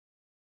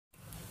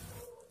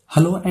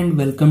Hello and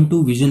welcome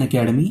to Vision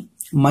Academy.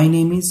 My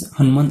name is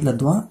Hanmant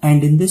Ladwa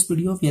and in this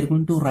video we are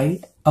going to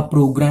write a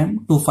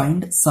program to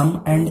find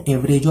sum and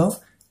average of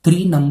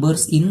three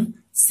numbers in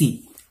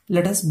C.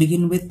 Let us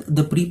begin with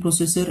the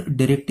preprocessor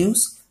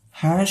directives.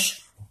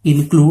 Hash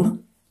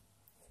include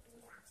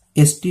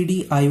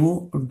stdio.h,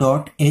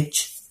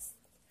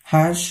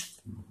 hash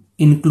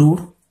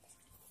include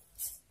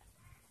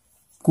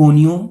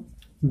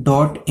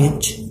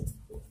conio.h,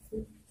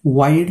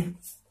 void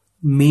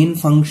main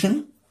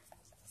function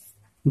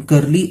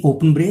curly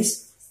open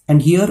brace,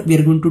 and here we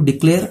are going to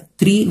declare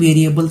three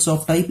variables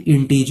of type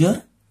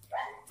integer,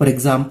 for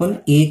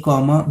example a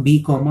comma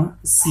b comma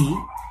c,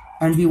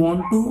 and we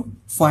want to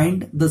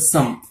find the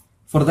sum.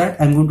 For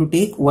that I'm going to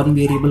take one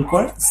variable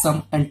called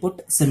sum and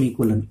put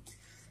semicolon,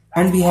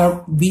 and we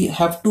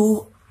have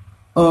to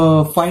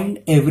find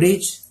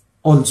average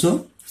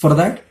also. For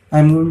that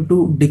I'm going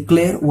to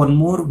declare one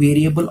more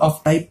variable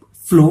of type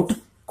float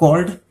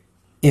called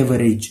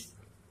average,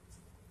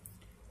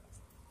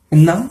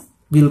 and now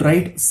we'll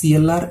write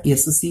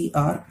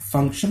clr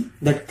function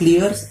that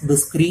clears the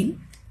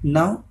screen.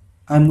 Now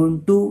I'm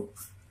going to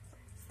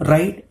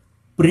write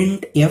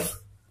printf.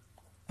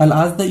 I'll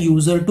ask the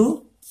user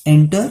to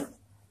enter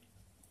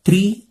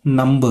three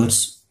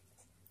numbers.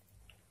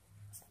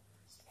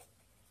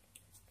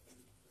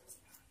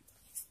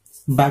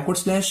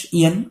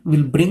 /n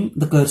will bring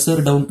the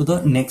cursor down to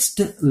the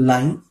next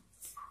line.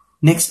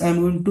 Next I'm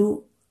going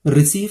to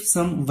receive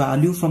some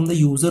value from the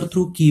user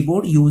through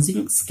keyboard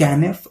using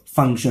scanf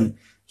function.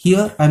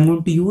 Here I'm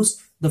going to use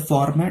the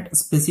format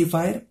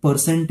specifier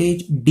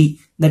 %d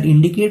that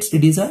indicates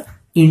it is a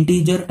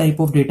integer type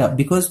of data,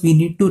 because we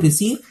need to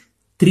receive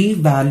three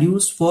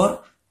values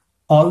for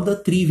all the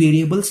three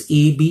variables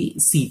a, b,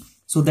 c.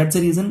 So that's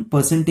the reason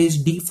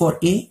 %d for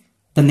a,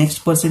 the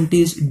next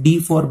 %d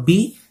for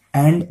b,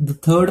 and the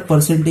third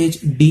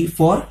 %d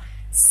for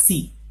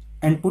c,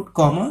 and put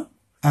comma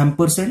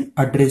ampersand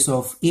address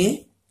of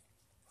a,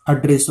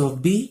 address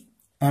of b,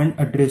 and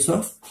address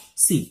of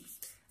c.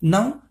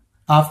 Now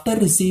after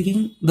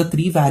receiving the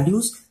three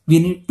values we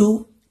need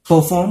to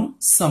perform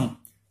sum.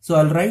 So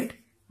I'll write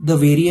the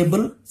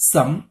variable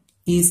sum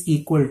is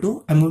equal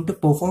to, I'm going to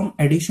perform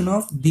addition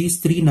of these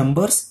three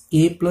numbers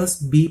a plus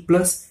b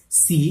plus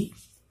c,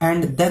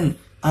 and then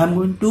I'm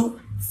going to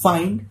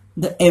find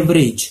the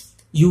average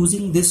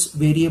using this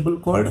variable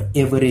called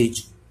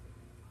average.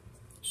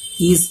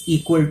 Is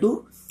equal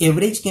to,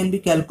 average can be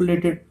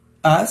calculated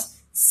as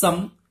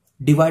sum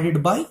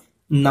divided by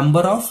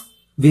number of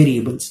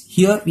variables.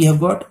 Here we have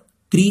got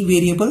three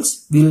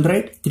variables, we will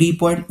write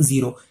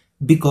 3.0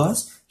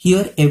 because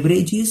here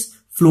average is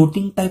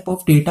floating type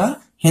of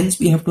data, hence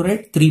we have to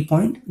write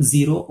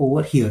 3.0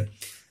 over here.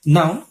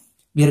 Now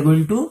we are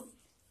going to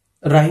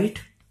write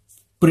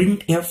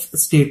printf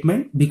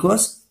statement,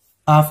 because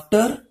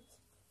after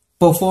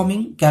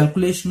performing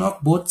calculation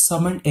of both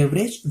sum and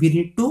average we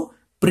need to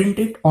print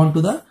it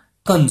onto the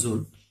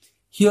console.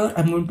 Here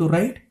I'm going to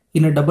write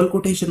in a double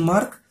quotation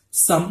mark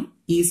sum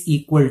is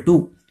equal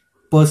to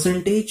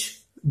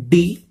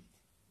 %d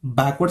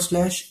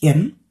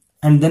 /n,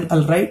 and then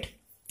I'll write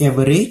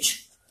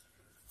average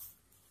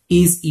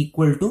is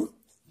equal to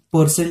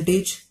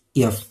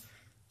 %f.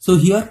 So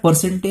here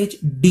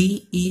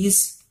 %d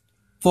is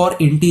for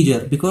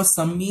integer because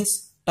sum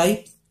is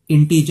type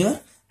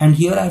integer, and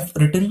here I've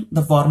written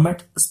the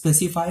format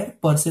specifier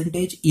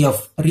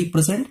 %f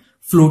represent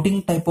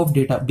floating type of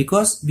data,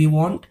 because we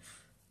want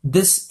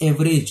this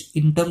average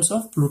in terms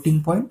of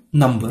floating point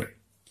number.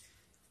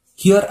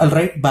 Here I'll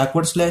write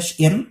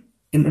 /n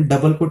in a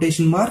double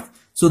quotation mark.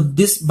 So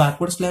this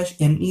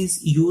 /n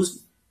is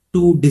used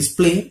to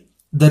display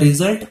the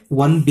result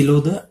one below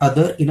the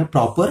other in a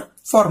proper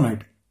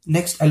format.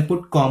 Next I'll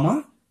put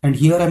comma, and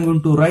here I'm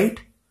going to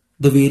write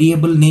the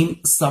variable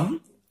name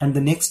sum, and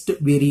the next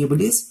variable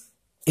is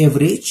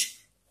average,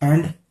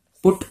 and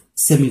put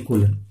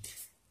semicolon.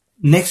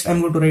 Next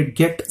I'm going to write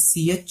get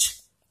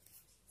ch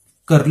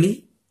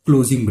curly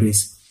closing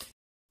brace.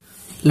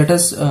 Let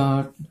us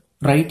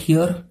write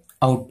here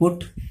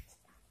output.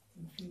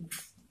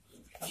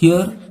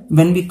 Here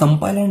when we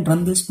compile and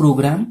run this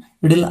program,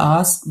 it will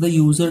ask the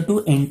user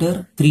to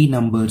enter three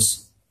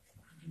numbers.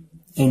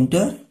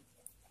 Enter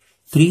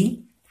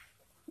three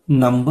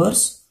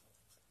numbers,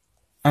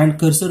 and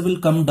cursor will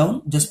come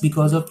down just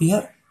because of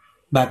here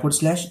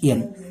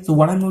 /n. So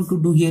what I'm going to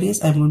do here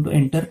is I'm going to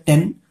enter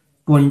 10,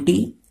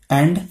 20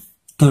 and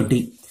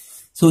 30.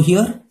 So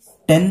here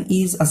 10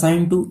 is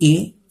assigned to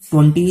A,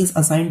 20 is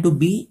assigned to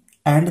B,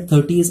 and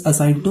 30 is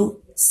assigned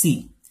to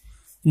C.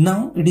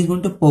 Now it is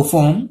going to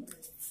perform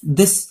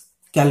this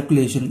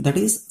calculation, that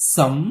is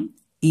sum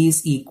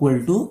is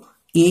equal to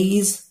A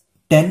is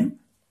 10,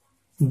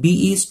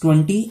 B is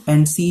 20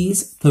 and C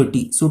is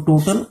 30. So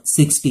total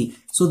 60.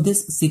 So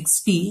this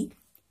 60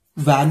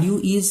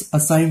 value is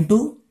assigned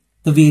to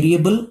the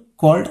variable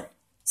called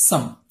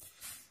sum.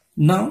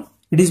 Now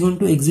it is going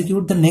to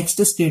execute the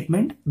next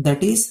statement,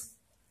 that is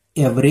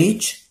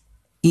average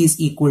is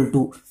equal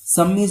to,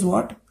 sum is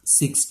what,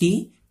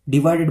 60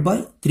 divided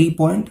by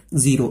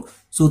 3.0.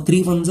 So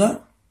 3 ones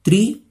are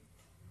 3,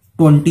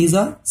 20s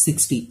are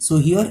 60. So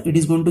here it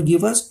is going to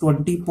give us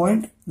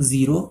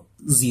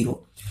 20.00.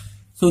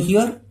 So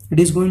here it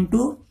is going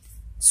to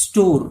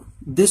store,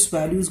 this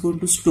value is going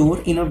to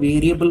store in a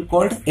variable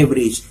called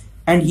average,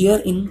 and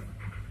here in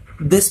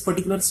this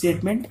particular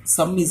statement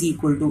sum is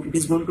equal to, it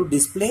is going to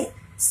display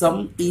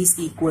sum is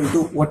equal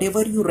to,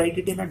 whatever you write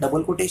it in a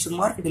double quotation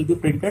mark, it will be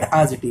printed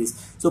as it is.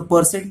 So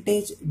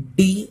percentage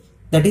D,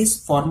 that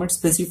is format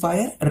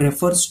specifier,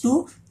 refers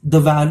to the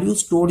value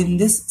stored in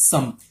this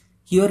sum.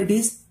 Here it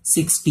is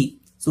 60.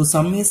 So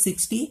sum is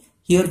 60.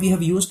 Here we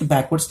have used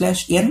backward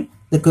slash n.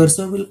 The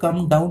cursor will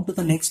come down to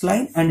the next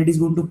line and it is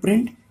going to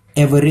print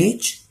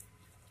average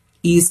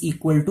is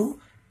equal to,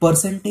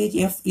 percentage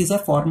F is a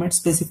format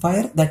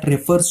specifier that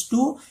refers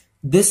to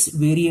this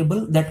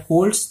variable that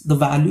holds the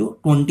value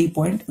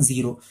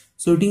 20.0.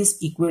 So it is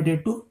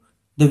equated to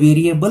the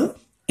variable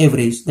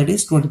average, that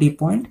is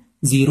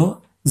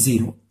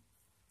 20.00.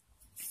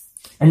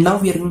 And now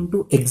we are going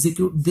to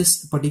execute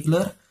this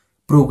particular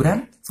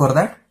program. For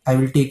that, I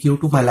will take you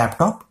to my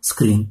laptop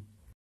screen.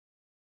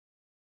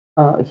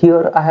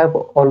 Here I have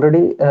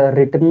already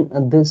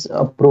written this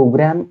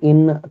program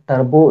in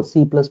Turbo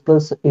C++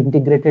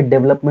 integrated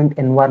development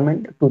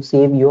environment to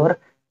save your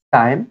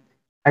time.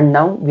 And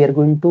now we are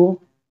going to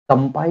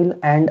compile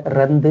and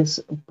run this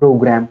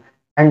program.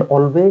 And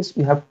always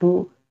you have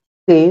to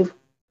save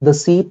the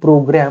C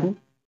program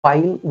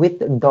file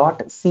with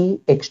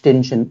 .c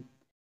extension.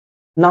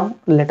 Now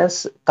let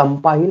us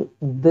compile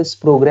this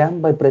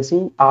program by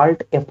pressing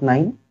Alt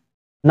F9.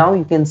 Now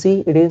you can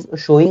see it is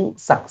showing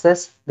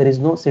success. There is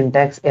no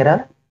syntax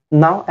error.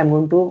 Now I'm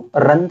going to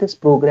run this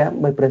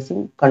program by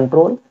pressing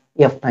Ctrl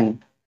F9.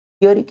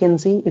 Here you can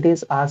see it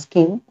is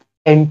asking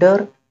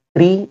enter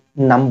 3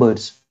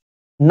 numbers.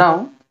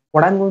 Now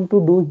what I'm going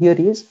to do here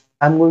is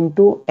I'm going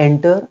to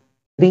enter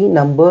 3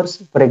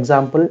 numbers, for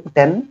example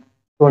 10,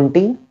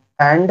 20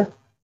 and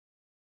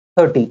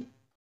 30,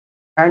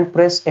 and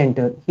press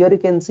enter. Here you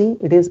can see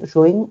it is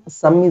showing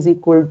sum is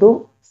equal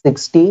to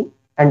 60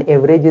 and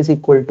average is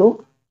equal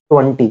to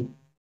 20.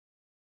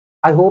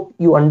 I hope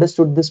you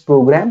understood this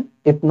program.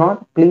 If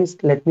not, please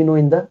let me know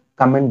in the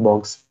comment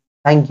box.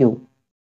 Thank you.